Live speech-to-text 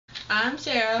I'm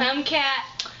Sarah. I'm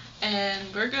Kat.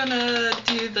 And we're gonna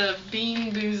do the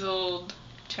Being Boozled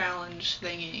challenge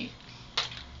thingy.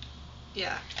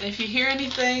 Yeah. And if you hear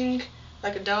anything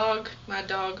like a dog, my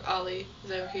dog Ollie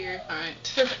is over here.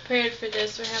 Alright. We're prepared for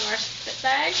this. We have our spit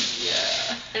bag.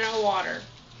 Yeah. And our water.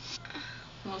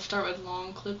 We'll start with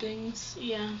long clippings.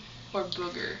 Yeah. Or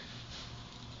booger.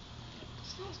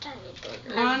 Let's start with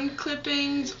booger. Long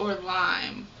clippings or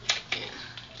lime. Yeah.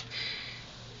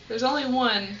 There's only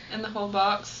one in the whole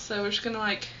box, so we're just gonna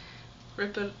like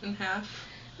rip it in half.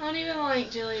 I don't even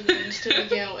like jelly beans to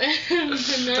begin with. And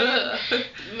then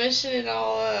mixing it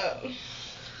all up.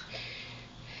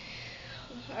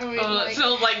 It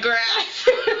smells like grass.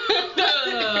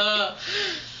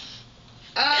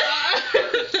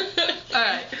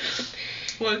 Alright.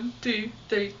 1, 2,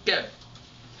 3, go.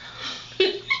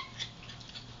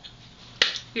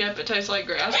 Yep, it tastes like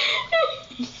grass.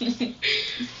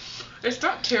 It's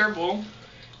not terrible.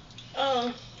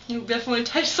 It definitely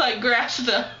tastes like grass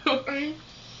though.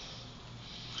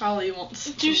 Ollie wants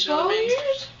Did you swallow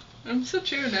yours? I'm still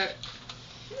chewing it.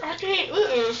 I can't.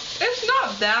 It's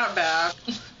not that bad.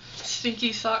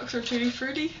 Stinky socks or tutti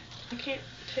frutti? I can't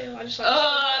tell. I just like.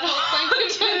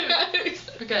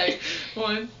 Okay,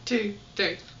 1, 2,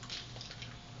 3.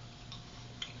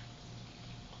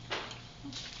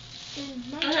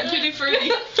 I got tutti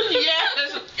frutti.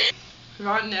 Yes.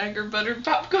 Rotten egg or buttered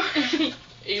popcorn.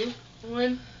 Ew.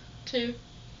 1, 2,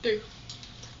 3.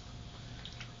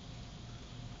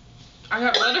 I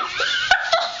got butter.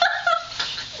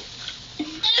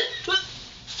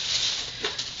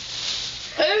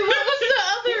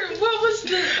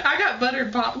 I got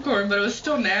buttered popcorn, but it was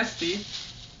still nasty.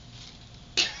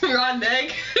 Rotten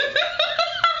egg.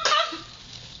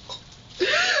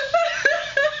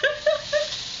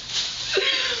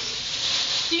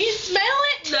 Do you smell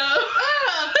it? No.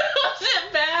 Oh. Was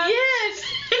it bad? Yes.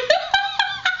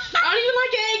 I don't even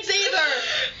like eggs either.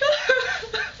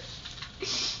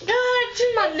 God, it's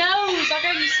in my nose. I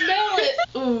can smell it.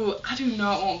 Ooh, I do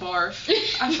not want barf.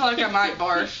 I feel like I might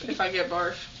barf if I get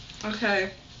barf.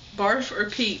 Okay. Barf or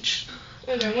peach?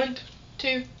 Okay, 1,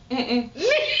 2.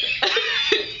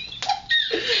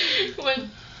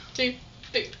 1, 2,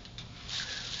 3.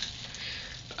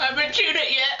 I haven't chewed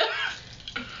it yet.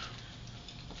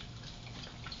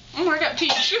 Oh, I got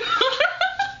peach.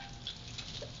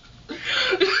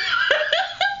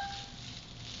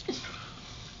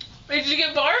 Did you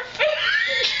get barf?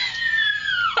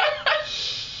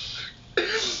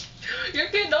 You're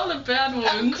getting all the bad ones.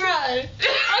 I'm crying.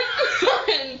 I'm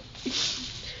crying.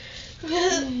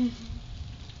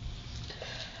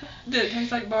 Did it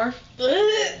taste like barf?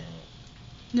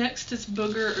 Next is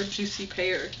booger or juicy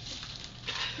pear.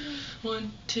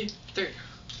 1, 2, 3.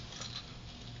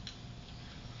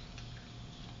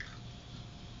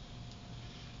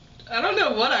 I don't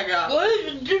know what I got.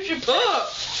 What did you put?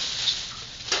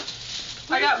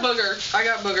 I got booger. I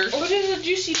got booger. What does a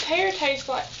juicy pear taste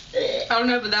like? I don't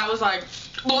know, but that was like.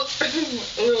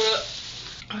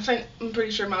 I'm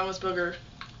pretty sure mine was booger.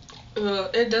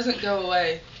 It doesn't go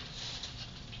away.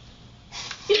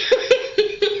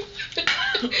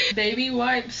 Baby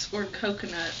wipes or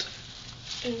coconut?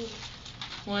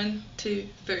 1, 2,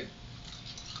 3.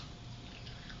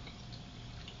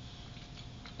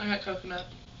 I got coconut.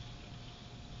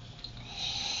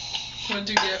 What'd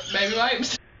you get? Baby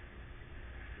wipes?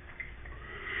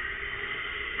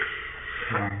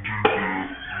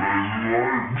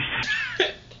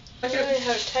 I don't know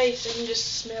how it tastes. I can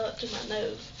just smell it through my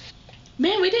nose.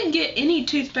 Man, we didn't get any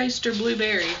toothpaste or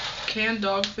blueberry. Canned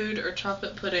dog food or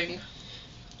chocolate pudding?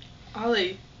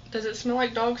 Ollie, does it smell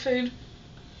like dog food?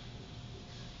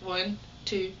 1,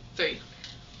 2, 3.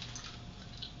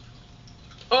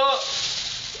 Oh!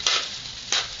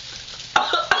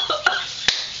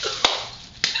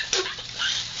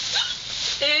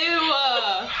 Ew!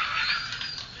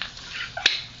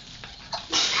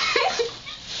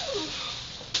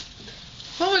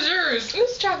 What was yours? It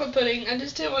was chocolate pudding. I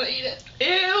just didn't want to eat it.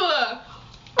 Ew!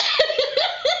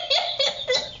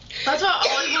 That's why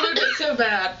Ollie wanted it so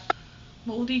bad.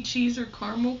 Moldy cheese or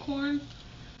caramel corn?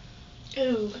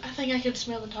 Ooh, I think I can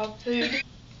smell the dog food.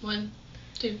 1,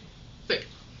 2, 3.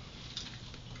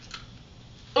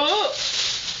 Oh!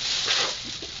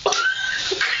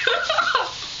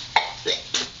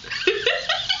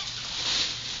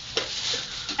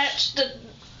 That's the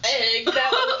egg.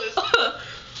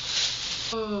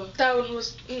 That one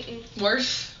was.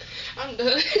 Worse? I'm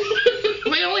done.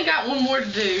 We only got one more to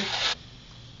do.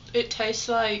 It tastes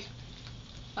like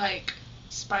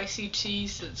spicy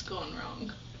cheese that's going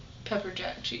wrong. Pepper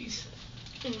jack cheese.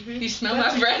 You smell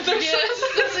my breath or Yes,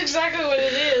 something? that's exactly what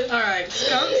it is. Alright,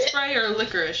 skunk spray or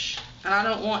licorice? And I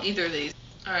don't want either of these.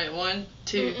 Alright, 1,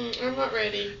 2. I'm not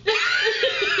ready.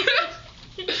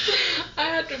 I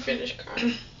have to finish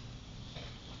crying.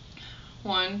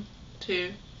 1,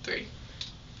 2, 3.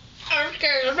 I'm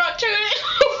scared. I'm not chewing it.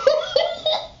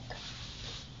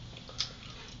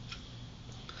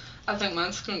 I think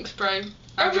mine's skunk spray.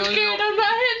 I'm scared. I'm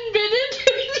not hitting bitten.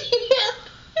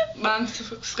 Mine's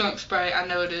skunk spray. I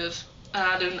know it is.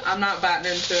 And I'm not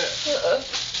biting into it.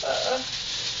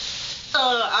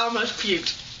 I almost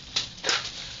puked.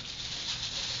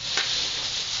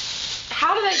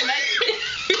 How do they make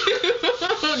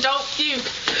it? Don't puke.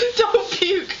 Don't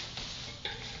puke.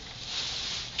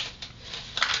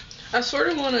 I sort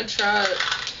of want to try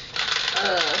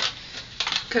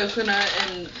coconut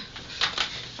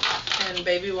and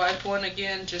baby wipe one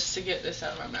again just to get this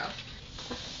out of my mouth.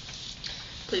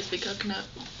 Please be coconut.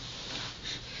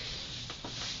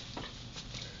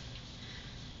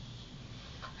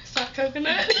 It's not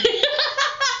coconut.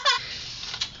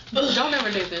 Don't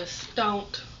ever do this.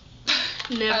 Don't.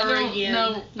 Never again.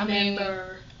 No, I mean,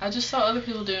 Never. I just saw other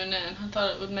people doing it and I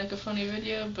thought it would make a funny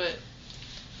video, but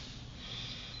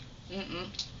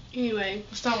Anyway.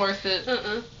 it's not worth it.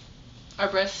 Our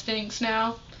breath stinks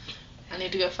now. I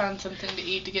need to go find something to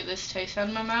eat to get this taste out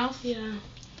of my mouth. Yeah.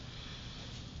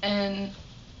 And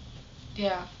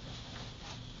yeah.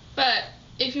 But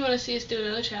if you want to see us do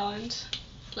another challenge,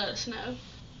 let us know.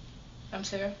 I'm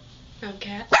Sarah. I'm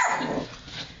Kat.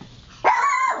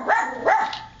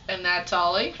 And that's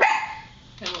Ollie.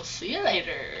 And we'll see you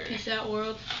later. Peace out,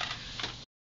 world.